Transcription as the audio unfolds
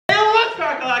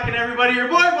Shakalaka everybody, your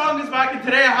boy Bong is back, and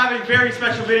today I have a very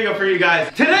special video for you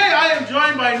guys. Today I am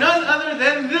joined by none other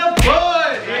than the boys.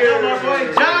 I got my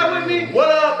boy John with me. What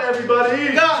up, everybody?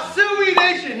 We got Suey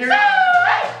Nation here.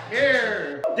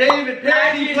 Here. David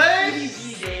Parody plays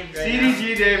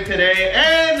CDG Dave today,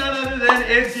 and none other than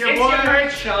it's your boy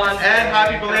Sean. And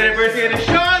happy belated birthday to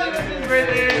Sean. It's his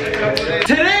birthday.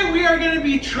 Today we are going to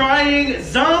be trying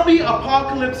zombie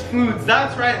apocalypse foods.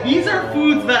 That's right. These are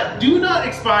foods that do not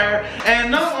expire,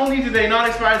 and not only do they not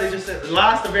expire, they just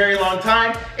last a very long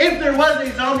time. If there was a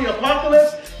zombie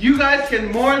apocalypse, you guys can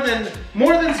more than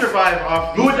survive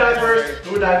off. Who would die first?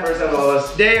 Who would die first out of all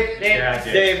us? Dave. Yeah,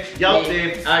 Dave. Yelp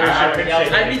Dave.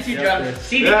 I'd be too drunk.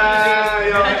 CDG.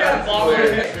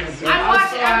 I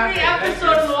watched every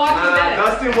episode of The Walking Dead.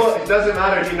 Dustin, well, it doesn't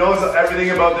matter. He knows everything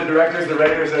about the directors, the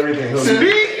writers, everything.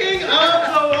 Speaking of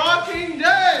The Walking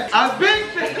Dead, a big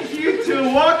thank you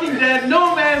to Walking Dead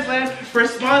No Man's Land for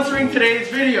sponsoring today's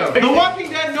video. The Walking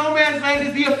Dead No Man's Land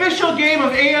is the official game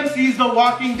of AMC's The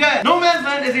Walking Dead. No Man's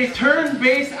Land is a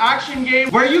turn-based action game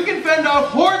where you can fend off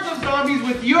hordes of zombies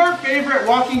with your favorite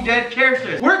Walking Dead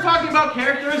characters. We're talking about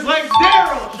characters like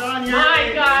Daryl, Sean.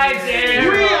 My guy,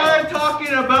 Daryl. We are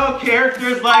talking about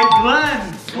characters like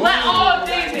Glenn. Oh,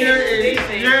 David.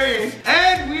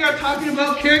 And we are talking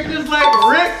about characters like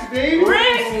Rick, baby.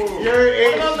 Rick.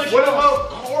 What about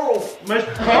Carl?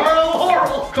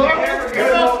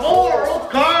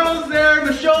 Carl's there,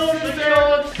 Michonne's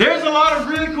there. There's a lot of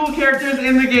really cool characters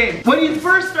in the game. When you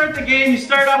first start the game, you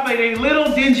start off at a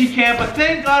little dingy camp, but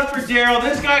thank God for Daryl.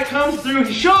 This guy comes through,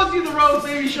 he shows you the ropes,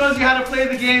 maybe shows you how to play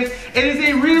the game. It is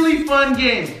a really fun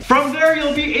game. From there,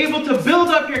 you'll be able to build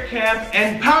up your camp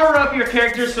and power up your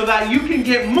characters so that you can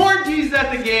get more Ds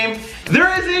at the game. There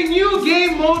is a new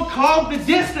game mode called The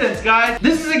Distance, guys.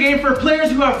 This is a game for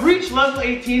players who have reached level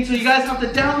 18, so you guys have to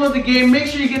download the game, make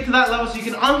sure you get to that level so you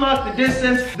can unlock The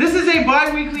Distance. This is a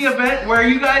bi-weekly event where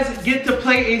you guys get to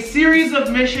play a series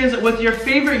of missions with your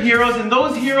favorite heroes, and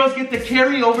those heroes get to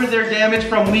carry over their damage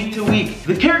from week to week.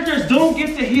 The characters don't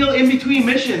get to heal in between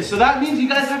missions, so that means you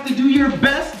guys have to do your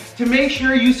best to make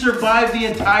sure you survive the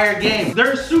entire game.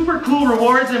 There are super cool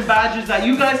rewards and badges that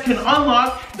you guys can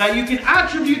unlock that you can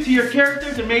attribute to your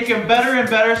character to make them better and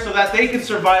better so that they can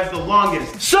survive the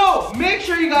longest. So make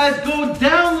sure you guys go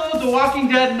download The Walking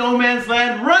Dead No Man's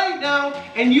Land right now,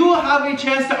 and you will have a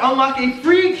chance to unlock a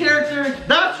free character.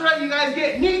 That's right, you guys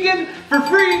get Negan for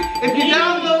free if you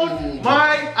download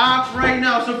my app right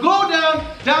now. So go down,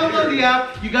 download the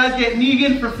app, you guys get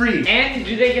Negan for free. And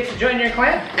do they get to join your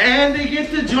clan? And they get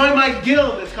to join my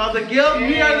guild. It's called the Guild.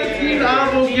 We are the Team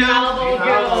ALBOE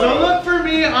Guild. So look for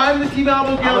me, I'm the Team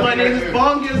ALBOE Guild. My name is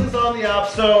bongizzlez on the app.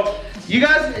 So you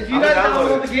guys, if you guys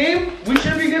download the game, we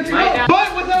should be good to go.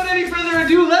 But without any further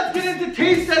ado, let's get into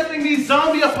taste testing these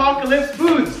zombie apocalypse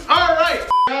foods. Alright,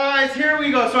 guys, here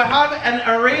we go. So I have an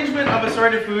arrangement of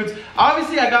assorted foods.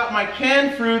 Obviously, I got my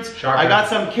canned fruits. I got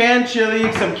some canned chili,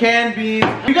 some canned beans.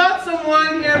 We got some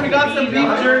wine here, we got some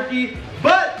beef jerky.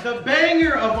 But the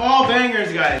banger of all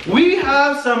bangers, guys, we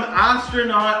have some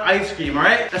Astronaut ice cream,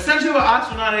 alright? Essentially what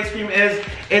Astronaut ice cream is,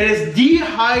 it is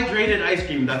dehydrated ice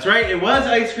cream. That's right, it was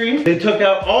ice cream. They took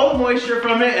out all the moisture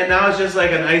from it, and now it's just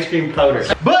like an ice cream powder.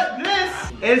 But this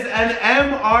is an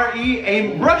MRE,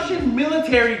 a Russian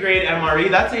military grade MRE.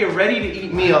 That's a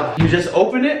ready-to-eat meal. You just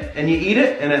open it, and you eat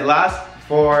it, and it lasts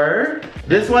for,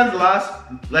 this one's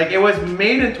like it was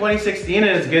made in 2016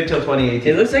 and it's good till 2018.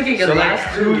 It looks like it could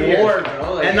last 2 years.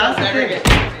 Bro. Like, and that's the thing.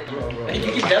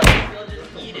 You can definitely still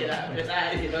just eat it after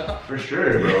that, you know? For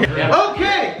sure, bro. Yeah.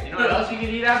 Okay! You know what else you can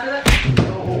eat after that?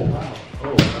 Oh, wow.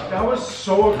 That was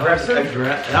so aggressive.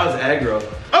 That was aggro.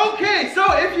 Okay, so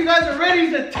if you guys are ready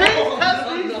to taste test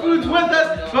these foods with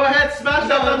us, go ahead, smash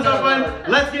that thumbs up button.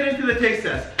 Let's get into the taste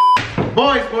test.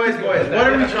 Boys, what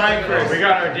are we trying first? We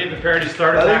got our David Parody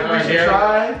starter pack right here.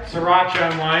 Sriracha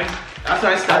and wine. That's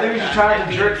what I think we should try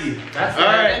the jerky. That's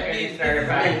alright. starter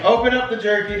pack. Open up the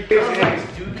jerky.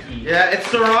 Yeah, it's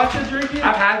sriracha jerky.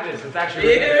 I've had this. It's actually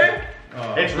really good.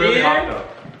 It's really hot though.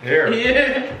 Here.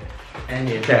 And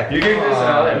you. Okay. You gave this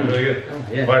out. Really good.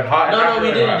 Yeah. But hot. No, we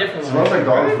did a different one. Smells like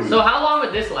dog food. So how long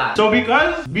would this last? So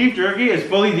because beef jerky is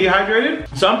fully dehydrated,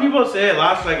 some people say it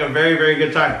lasts like a very, very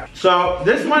good time. So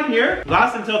this one here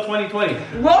lasts until 2020.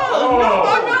 Whoa! No.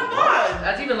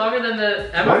 That's even longer than the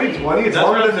MRE. 2020? It's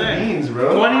longer than the beans,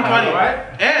 bro. 2020.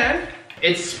 What? And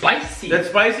it's spicy. it's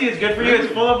spicy, it's good for you,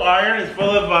 it's full of iron, it's full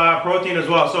of protein as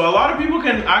well. So a lot of people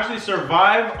can actually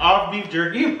survive off beef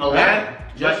jerky. And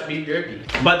just beef jerky.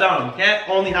 But you can't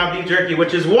only have beef jerky,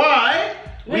 which is why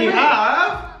we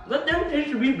have... Let them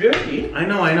taste the beef jerky. I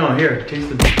know. Here, taste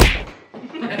the...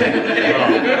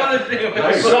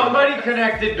 Somebody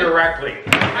connected directly.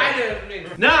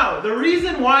 Now, the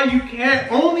reason why you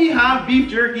can't only have beef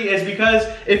jerky is because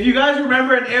if you guys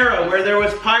remember an era where there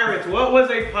was pirates, what was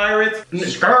a pirate's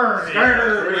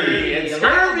Scurvy. It's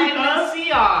scurvy, huh?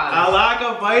 A lack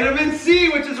of vitamin C,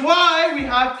 which is why we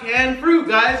have canned fruit,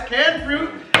 guys. Canned fruit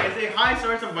is a high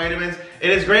source of vitamins. It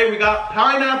is great. We got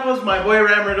pineapples. My boy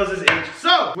Ram Riddles is aged.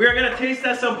 So, we are gonna taste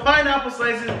test some pineapple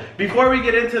slices before we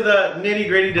get into the nitty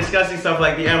gritty disgusting stuff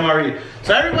like the MRE.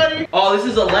 So everybody. Oh, this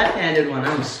is a left-handed one.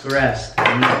 I'm stressed.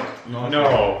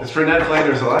 No. It's for Ned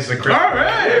Flanders. It's a crisp. All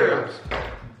right.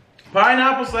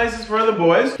 Pineapple slices for the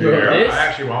boys. Here, This- I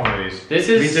actually want one of these. This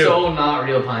Me is too. so not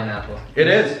real pineapple. It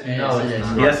is. No, it's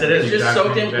not. Yes, it It's is. just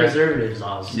soaked in Exactly.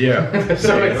 preservatives. Yeah.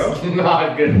 So it's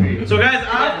not good for you. So guys,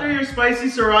 after your spicy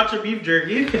sriracha beef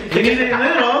jerky, you need a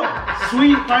little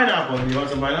sweet pineapple. You want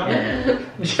some pineapple?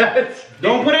 Just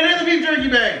Don't put it in the beef jerky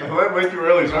bag. I went way too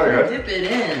early. Sorry, guys. Dip it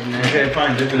in. Okay,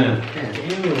 fine, dip it in.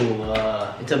 Ew.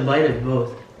 It's a bite of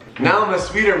both. Now I'm a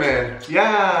sweeter man.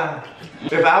 Yeah. If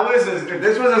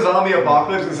this was a zombie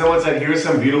apocalypse and someone said, "Here's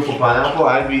some beautiful pineapple,"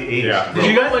 I'd be aged. Yeah. Did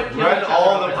you guys Run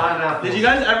all the pineapples. Did you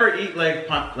guys ever eat like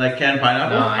canned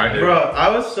pineapple? No, I did. Bro, I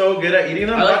was so good at eating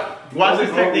them. I like- Watch this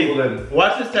Only technique. people did.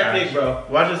 Watch this technique, bro.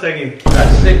 Watch this technique.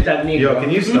 That's sick technique. Yo, can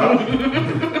you stop?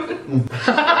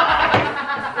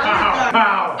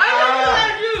 Pow.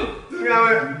 This guy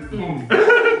went,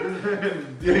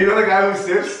 you know the guy who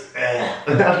sips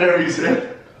after every sip?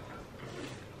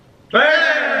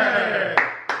 Hey!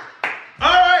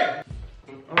 Alright!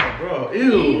 Oh, bro, Eat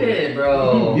ew. it,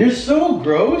 bro. You're so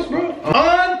gross, bro.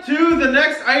 On to the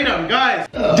next item, guys.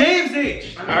 Dave's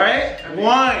H. Alright?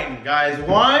 Wine, guys.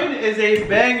 Wine is a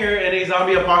banger in a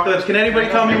zombie apocalypse. Can anybody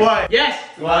tell me why? Yes.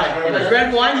 Why? Because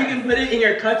red wine, you can put it in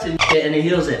your cuts and shit, and it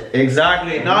heals it.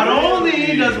 Exactly. Not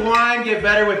only does wine get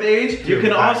better with age, you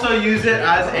can also use it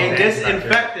as a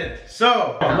disinfectant.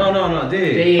 So, no,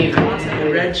 Dave. Dave wants like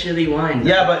a red chili wine.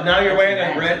 Yeah, but now you're wearing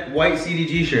a red, white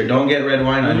CDG shirt. Don't get red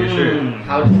wine on your shirt.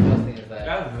 How disgusting is that?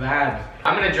 That's bad.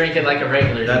 I'm gonna drink it like a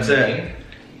regular. That's human it.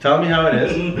 Tell me how it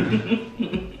is.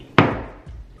 being.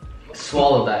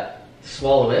 Swallow that.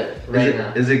 Swallow it right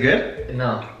now. Is it good?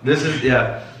 No, This is,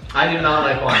 yeah. I do not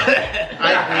like wine.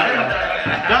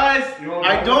 Guys,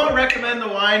 I don't recommend the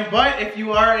wine, but if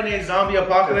you are in a zombie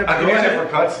apocalypse, I go can use it for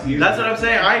ahead. cuts. That's what I'm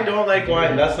saying. I don't like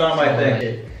wine. That's not my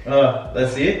thing.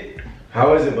 Let's see.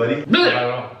 How is it, buddy? I don't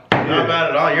know. Not bad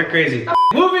at all. You're crazy.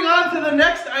 Moving on to the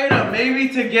next item, maybe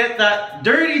to get that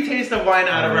dirty taste of wine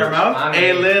out of our mouth,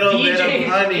 a little bit of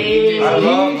honey. I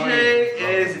love DJ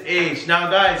is H. Now,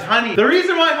 guys, honey. The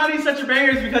reason why honey is such a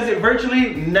banger is because it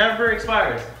virtually never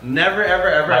expires. Never,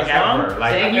 ever. Like as long. ever.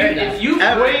 Like Saying if you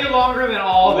Ever. way longer than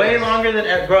all Way this. longer than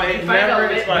ever. Bro, it find never a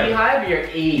lit expires. beehive, you're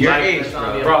aged. You're Like aged, a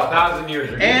zombie Bro, apocalypse. 1,000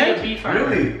 years. And- Be fine.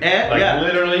 Really? And Like yeah,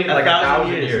 literally a like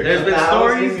 1,000 years. There's been 1,000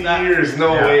 stories that. years.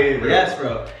 No Yeah. way, bro. Yes,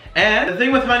 bro. And the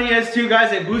thing with honey is too,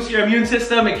 guys, it boosts your immune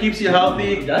system, it keeps you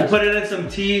healthy. You put it in some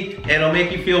tea, and it'll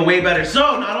make you feel way better.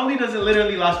 So not only does it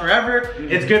literally last forever,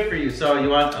 it's good for you. So you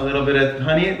want a little bit of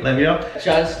honey? Let me know.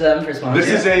 Shout out to them for sponsoring. This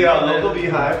is a local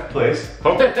beehive place.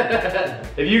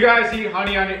 If you guys eat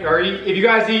honey on your, if you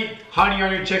guys eat honey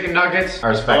on your chicken nuggets, I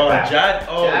respect Oh, that. Jad.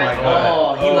 Oh Jad, my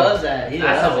god. Oh, he loves that. He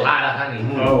That's loves a it. lot of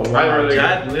honey. Oh I wow. really-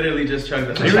 Jad literally just chugged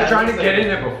the You were trying to get in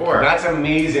it before. That's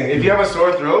amazing. If you have a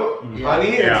sore throat,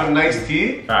 honey and Yeah. some nice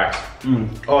tea. Facts.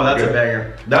 Oh, that's a Good.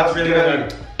 banger. That's really good.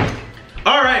 good.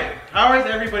 All right. How is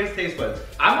everybody's taste buds?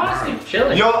 I'm honestly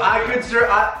chilling. Yo,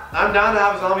 I'm down to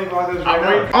have zombie apocalypse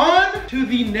right now. On to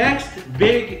the next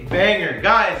big banger.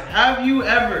 Guys, have you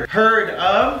ever heard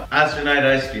of Astronaut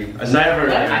ice cream?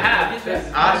 Never. I have.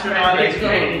 Astronaut ice He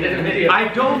cream. did a video. I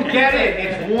don't get it.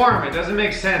 It's warm. It doesn't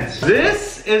make sense.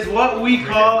 This is what we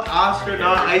call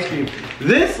Astronaut ice cream.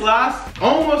 This lasts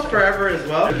almost forever as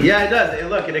well. Yeah, it does.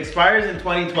 Look, it expires in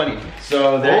 2020.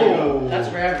 So there you go. That's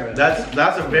forever.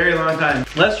 That's a very long time.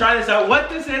 Let's try this out. What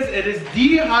this is, it is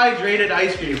dehydrated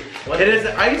ice cream. It is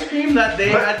ice cream that they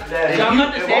had. I'm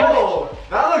not the sandwich. Oh,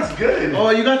 that looks good. Oh,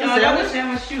 you got the No, I got the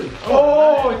sandwich? sandwich too.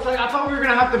 Oh, it's like I thought we were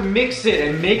gonna have to mix it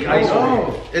and make ice cream.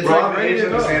 Oh, it's Rob like ready me to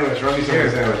some go. sandwich. Rub me some Here.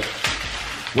 sandwich.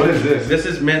 What is this? This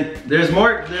is mint. There's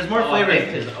more Oh, flavors.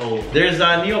 this is old. There's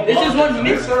Neapolitan. This is one This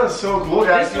mixed. sounds so cool,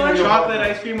 guys. This one- Chocolate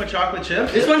ice cream with chocolate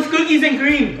chips. This one's cookies and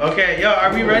cream. Okay, yo,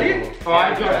 are we ready? Oh,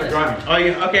 I got it. Oh,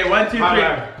 yeah. Okay, 1, 2, 3.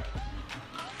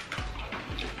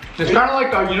 It's kind of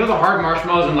like the, you know, the hard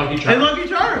marshmallows and Lucky And Charms. Lucky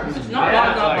Charms. It's not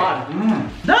Yeah, bad, not it's bad.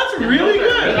 That's really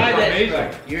good. Try this.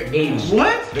 Amazing. You're aged.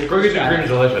 What? The cookies and cream is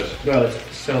delicious. Bro,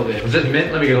 it's so good. Is it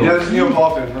mint? Let me get a Yeah, look. this is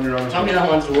Neapolitan. Let me rub it. Tell me that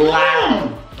one's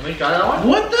loud. Let me try that one.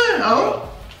 What the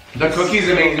hell? The cookie's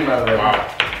amazing, by the way.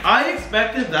 Wow. I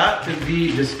expected that to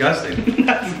be disgusting.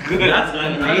 That's good. That's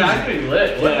That's amazing. actually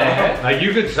lit. What the heck? Like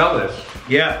you could sell this.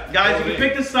 Yeah, guys, if you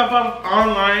pick this stuff up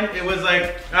online, it was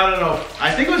like, I don't know,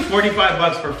 I think it was 45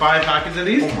 bucks for 5 packets of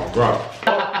these. Oh my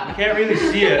god. You can't really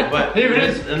see it, but Even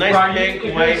it's a nice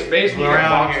pink, white space and you got around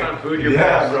boxed here. on food, you're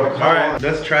Yeah, boxed. bro. Come All right, on.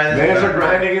 let's try this. Mayonnaise are bad boy.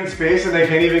 grinding in space and they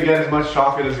can't even get as much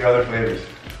chocolate as the other flavors.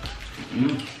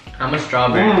 I'm a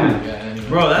strawberry Mm. kind of guy anyway.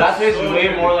 Bro, That that's tastes so way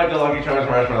good. more like the Lucky Charms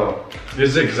marshmallow. This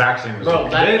is the exact same as Bro,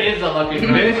 this. that is a Lucky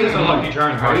Charm. This is a Lucky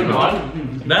Charms Are you marshmallow.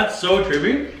 not? That's so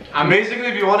trippy. Basically,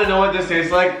 if you want to know what this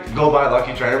tastes like, go buy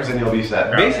Lucky Charms and you'll be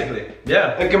set. Basically,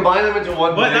 yeah. And combine them into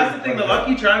one. But big- that's the thing, the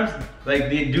Lucky Charms, like,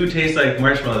 they do taste like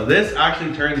marshmallow. This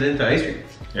actually turns into ice cream.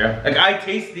 Yeah. Like, I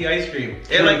taste the ice cream.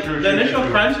 It, True, like, true, the true, initial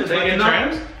true. crunch is They Lucky get not-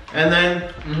 Charms, and then,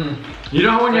 You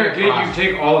know when you're a kid, you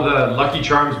take all the Lucky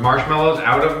Charms marshmallows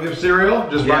out of the cereal?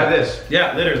 Just buy this.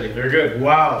 Yeah, literally. They're good.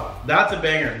 Wow, that's a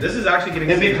banger. This is actually getting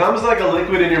It becomes like a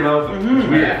liquid in your mouth. It's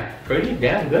weird. Yeah, pretty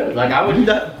damn good. Like I would eat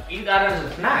that as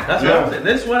a snack. That's Yeah. what I'm saying.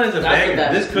 This one is a That's the banger.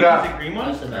 best. This cookies Yeah. and cream one.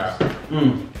 That's the best.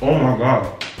 Oh my god.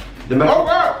 The Mexican- Oh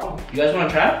wow. You guys want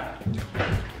to try?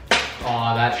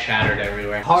 Oh, that's shattered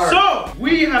everywhere. So,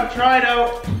 we have tried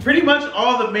out pretty much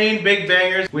all the main big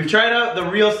bangers. We've tried out the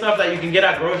real stuff that you can get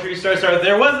at grocery stores. So if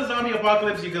there was a zombie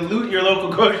apocalypse, you can loot your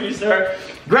local grocery store.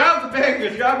 Grab the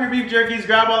bangers, grab your beef jerkies,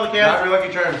 grab all the Not cans. your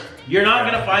Lucky Charms. You're not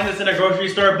gonna find this in a grocery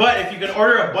store, but if you can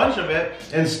order a bunch of it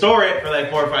and store it for like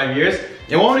 4 or 5 years,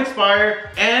 it won't expire,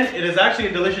 and it is actually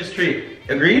a delicious treat.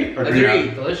 Agreed?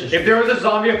 Agreed. Delicious. If there was a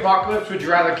zombie apocalypse, would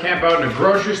you rather camp out in a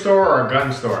grocery store or a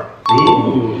gun store?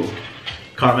 Ooh.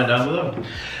 Comment down below.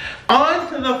 On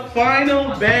to the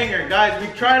final banger. Guys,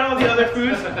 we've tried all the other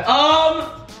foods.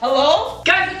 Hello?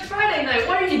 Guys, it's Friday night.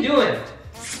 What are you doing?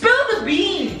 Spill the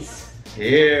beans.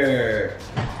 Here.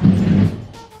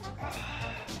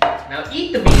 Now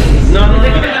eat the beans. No.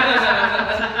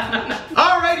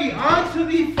 Alrighty, on to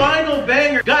the final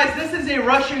banger. Guys, this is a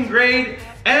Russian grade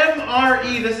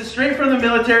MRE. This is straight from the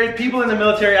military. People in the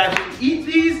military actually eat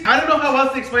these. I don't know how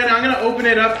else to explain it. I'm gonna open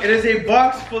it up. It is a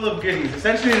box full of goodies.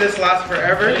 Essentially, this lasts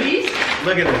forever. Goodies?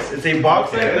 Look at this. It's a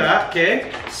box like Okay. that,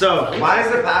 okay? So, Why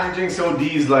is the packaging so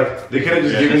D's? Like, they could have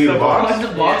just given Just you the a box. What's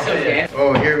the box okay?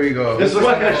 oh, here we go. This looks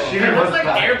like a sheer It looks like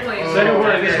munch pack. airplane Oh.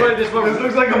 food. This one. This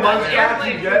looks like a munch That's pack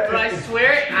airplane you food, get. but I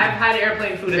swear I've had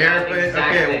airplane food and that's the Airplane.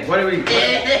 exact Okay, thing. what do we?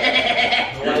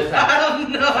 What is that? I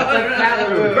don't know. That's like cat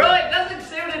food. Bro, it doesn't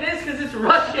say what it is because it's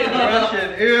Russian.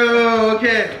 Russian. Ew,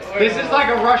 okay. This is like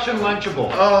a Russian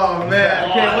Lunchable. Oh man.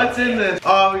 Okay, what's in this?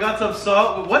 Oh, we got some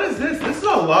salt. What is this? This is a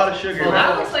lot of sugar. Well,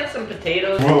 that looks like some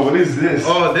potatoes. Whoa, what is this?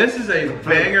 Oh, this is a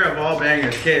banger of all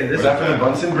bangers. Okay, this Is that from the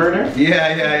Bunsen burner?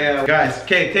 Yeah. Guys,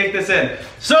 okay, take this in.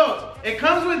 So, it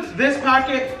comes with this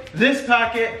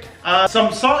packet,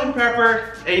 some salt and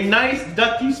pepper, a nice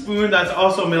ducky spoon that's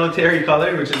also military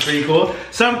colored, which is pretty cool,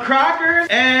 some crackers,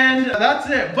 and that's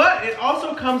it. But it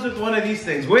also comes with one of these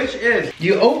things, which is,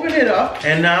 you open it up,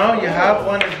 and now you have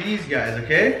one of these guys,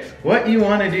 okay? What you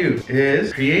want to do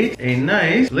is create a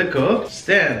nice little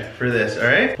stand for this, all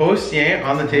right? Post it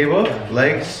on the table,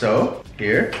 like so,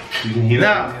 here. You can heat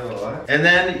Now, up the meal a lot. and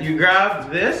then you grab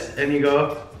this, and you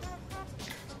go,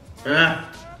 Is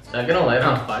that gonna light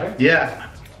on fire? yeah.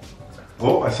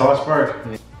 Oh, I saw a spark.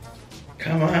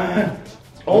 Come on.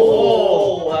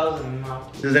 Oh, that was a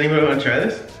mouth. Does anybody want to try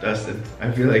this? Dustin,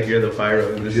 I feel like you're the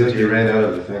pyro in I this feel like you situation. ran out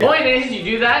of the thing. Point is, you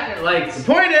do that, it lights.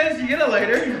 The point is, you get a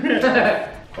lighter.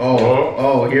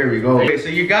 oh, here we go. Okay, so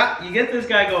you get this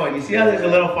guy going. You see how there's a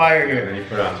little fire And here. then you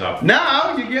put it on top.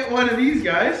 Now you get one of these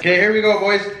guys. Okay, here we go,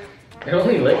 boys. It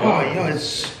only lit. Oh, yo,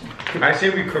 it's I say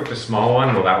we cook the small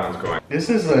one while that one's going. this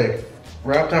is like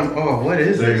wrapped on. Oh, what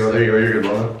is There you this? go, there you go, you're good,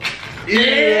 Mama.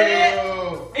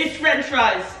 Ew. It's French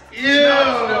fries. Ew.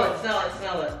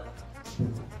 Smell it.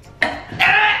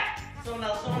 Someone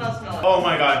else smell it. Oh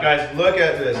my God, guys, look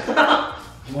at this.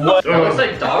 What? That looks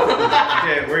like dog food.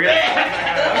 Okay, we're gonna.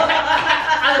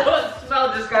 I know it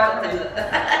smelled disgusting.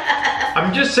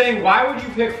 I'm just saying, why would you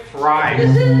pick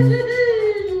fries?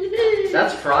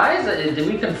 That's fries? Did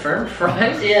we confirm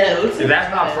fries? Yeah, it looks If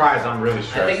that's not fries, I'm really I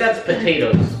stressed. think that's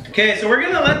potatoes. Okay, so we're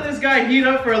gonna let this guy heat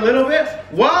up for a little bit.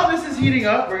 While this is heating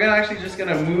up, we're gonna actually just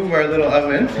gonna move our little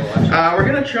oven. We're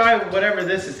gonna try whatever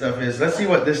this stuff is. Let's see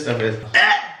what this stuff is.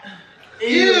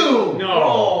 Ew!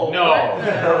 No, no. What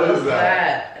the hell is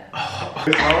that?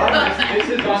 This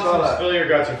is on some spill your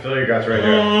guts right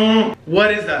here. What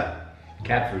is that?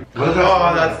 Cat food. What is Oh,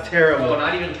 that? that's Oh, terrible.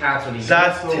 not even cats would eat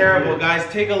That's so terrible, weird. guys.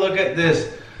 Take a look at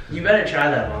this. You better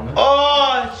try that, Mama.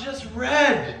 Oh, it's just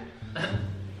red.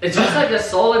 It's just like a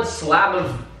solid slab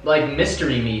of like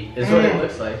mystery meat is what it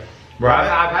looks like. Bro,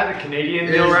 I've had the Canadian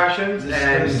meal rations,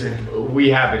 and we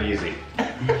have it easy.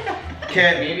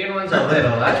 Canadian ones are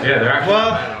little. Yeah, they're actually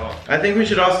well, I think we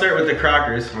should all start with the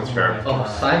crackers. That's fair. Oh,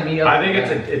 sign me up. I think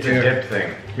it's a dip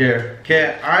thing. Here.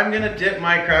 Okay, I'm gonna dip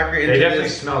my cracker into They definitely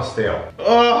this. smell stale.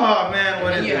 Oh man,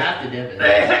 what is You it? have to dip it.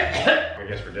 I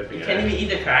guess we're dipping it. Can't even eat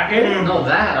the cracker? No,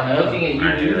 that. I'm looking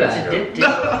at you do It's that. a dip.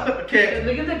 Okay.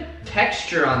 Look at the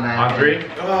texture on that. On 3? Does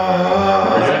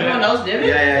Oh. everyone else dip it?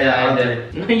 Yeah, I on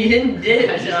did. No, you didn't dip,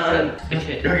 I just John.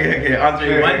 Okay, on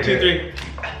 3. 1, 2, 3.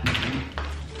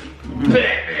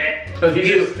 So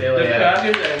these are stale. The Yeah.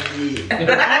 crackers are sweet.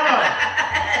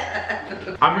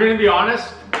 I'm gonna be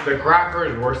honest, the cracker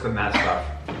is worse than that stuff.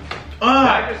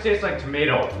 That just tastes like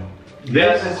tomato.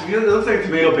 This, It looks like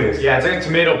tomato paste. yeah, it's like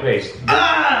tomato paste. The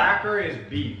cracker is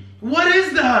beef. What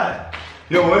is that?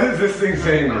 Yo, what is this thing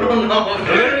saying, bro?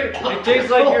 It tastes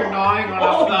like you're gnawing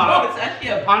Oh, no, on it's actually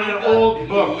a on an old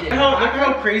book. Look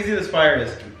how crazy this fire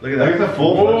is. Look at Look at that. the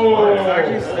full Whoa. It's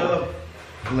actually still a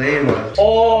flame.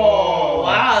 Oh,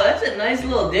 wow, that's a nice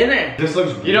little dinner. This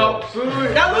looks. You know, food.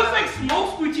 That looks like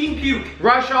smoked poutine puke.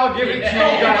 Russia, I'll give it to you.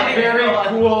 You got very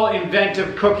cool,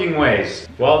 inventive cooking ways.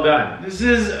 Well done. This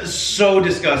is so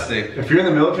disgusting. If you're in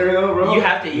the military though, bro. You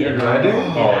have to eat it, bro. I do.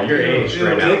 Oh, you're aged You're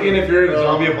right now. thinking if you're in a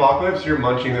zombie apocalypse, you're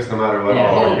munching this no matter what.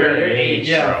 Oh, you're aged.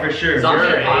 Yeah, bro. for sure. Zombie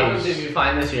Your apocalypse, age. if you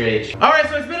find this your age. Alright,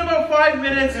 so it's been about 5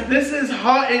 minutes. This is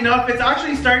hot enough. It's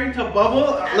actually starting to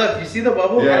bubble. Look, you see the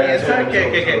bubble? Yeah, on the yeah, inside? it's over,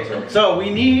 Okay. it's over. So we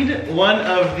need one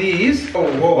of these. Oh,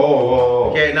 Oh, whoa. whoa, whoa.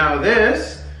 Okay, now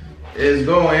this is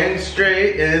going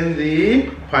straight in the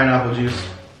pineapple juice.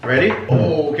 Ready?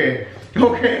 Oh, okay.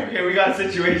 Okay, we got a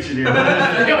situation here.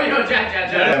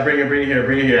 Jack. Yeah, bring it here.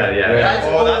 Yeah. That's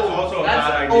Oh, that's old. also a That's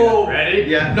bad idea. old. Ready?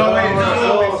 Yeah, no, wait,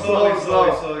 No,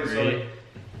 slowly.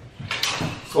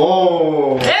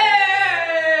 Oh.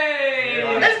 Hey!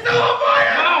 It's still on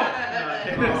fire!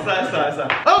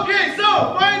 Stop. Okay, so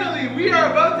finally we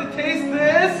are about to taste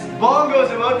this. Bongo's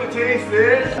about to taste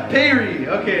this. Perry.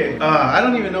 Okay. I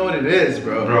don't even know what it is,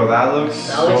 bro. Bro, that looks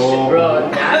so.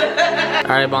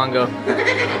 Alright, Bongo.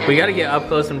 We gotta get up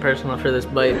close and personal for this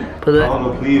bite. Put it.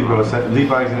 Bongo, please, bro.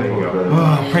 Leave eyes in it, brother.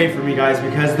 Oh, pray for me, guys,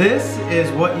 because this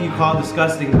is what you call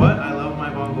disgusting, but I love my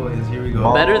bongo is. Here we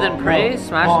go. Better than praise?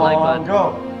 Smash the like button.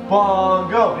 Bongo. Bongo!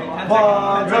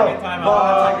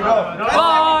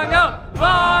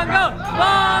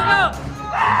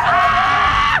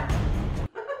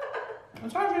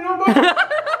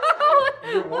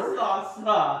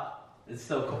 It's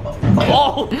so cool.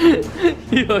 Oh!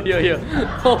 Yo.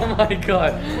 Oh my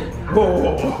god.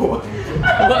 Whoa.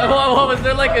 What was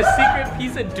there like a secret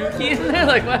piece of dookie in there?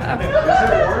 Like what happened?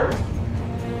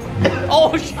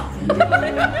 Oh shit.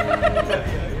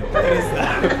 What is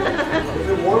that? Is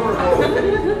it warm or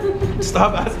cold?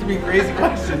 Stop asking me crazy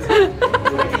questions.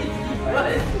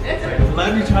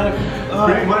 Let me try to.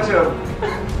 Pretty much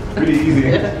pretty easy.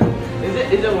 Is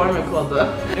it warm or cold though?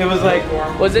 It was like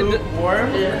Was it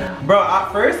warm? Yeah. Bro,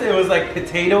 at first it was like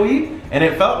potato-y and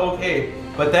it felt okay.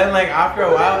 But then like after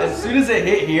a while, as soon as it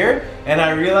hit here and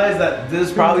I realized that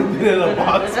this probably been in a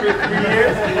box for 3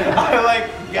 years, I like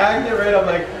gagged it right. I'm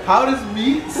like, how does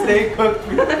meat stay cooked?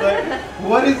 Like,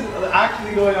 what is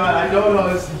actually going on? I don't know.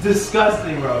 It's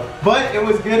disgusting, bro. But it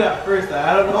was good at first.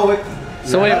 I don't know what.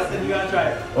 So wait. You gotta try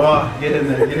it. Oh, get in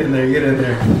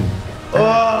there.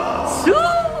 Oh.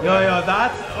 Yo,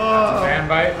 that's Fan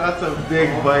bite? That's a big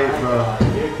bite, bro.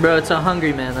 Bro, it's a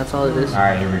hungry man, that's all it is.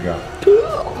 Alright, here we go.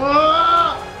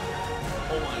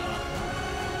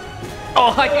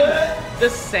 Oh, I can. The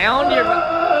sound you're.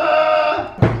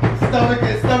 Stomach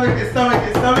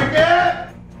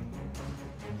it.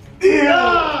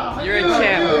 Yeah. You're a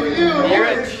champ. You're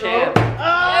a champ.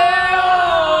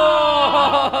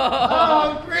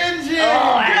 I'm cringing.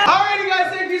 Alrighty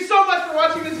guys, thank you so much for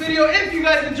watching this video. If you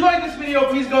guys enjoyed this video,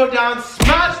 please go down,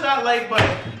 smash that like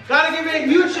button. Gotta give a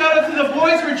huge shout out to the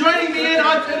boys for joining me in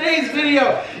on today's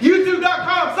video.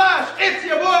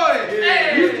 YouTube.com/itsyourboy.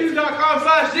 Hey.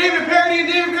 YouTube.com/David Parody and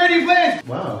David Parody Plays.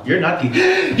 Wow, you're nutty.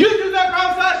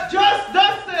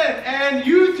 YouTube.com/JustDustin and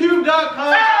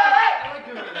YouTube.com.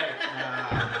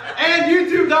 And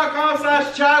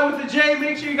YouTube.com/Chad with the J.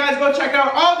 Make sure you guys go check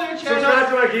out all their channels. Subscribe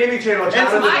to my gaming channel,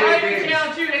 Chad with the J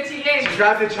Games. too, Itsy Games.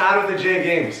 Subscribe to Chad with the J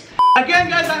Games. Again,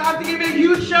 guys, I have to give a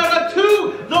huge shout out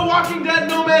to The Walking Dead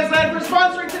No Man's Land for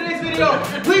sponsoring today's video.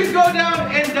 Please go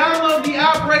down and download the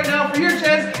app right now for your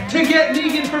chance to get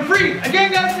Negan for free.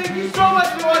 Again, guys, thank you so much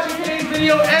for watching today's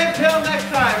video. Until next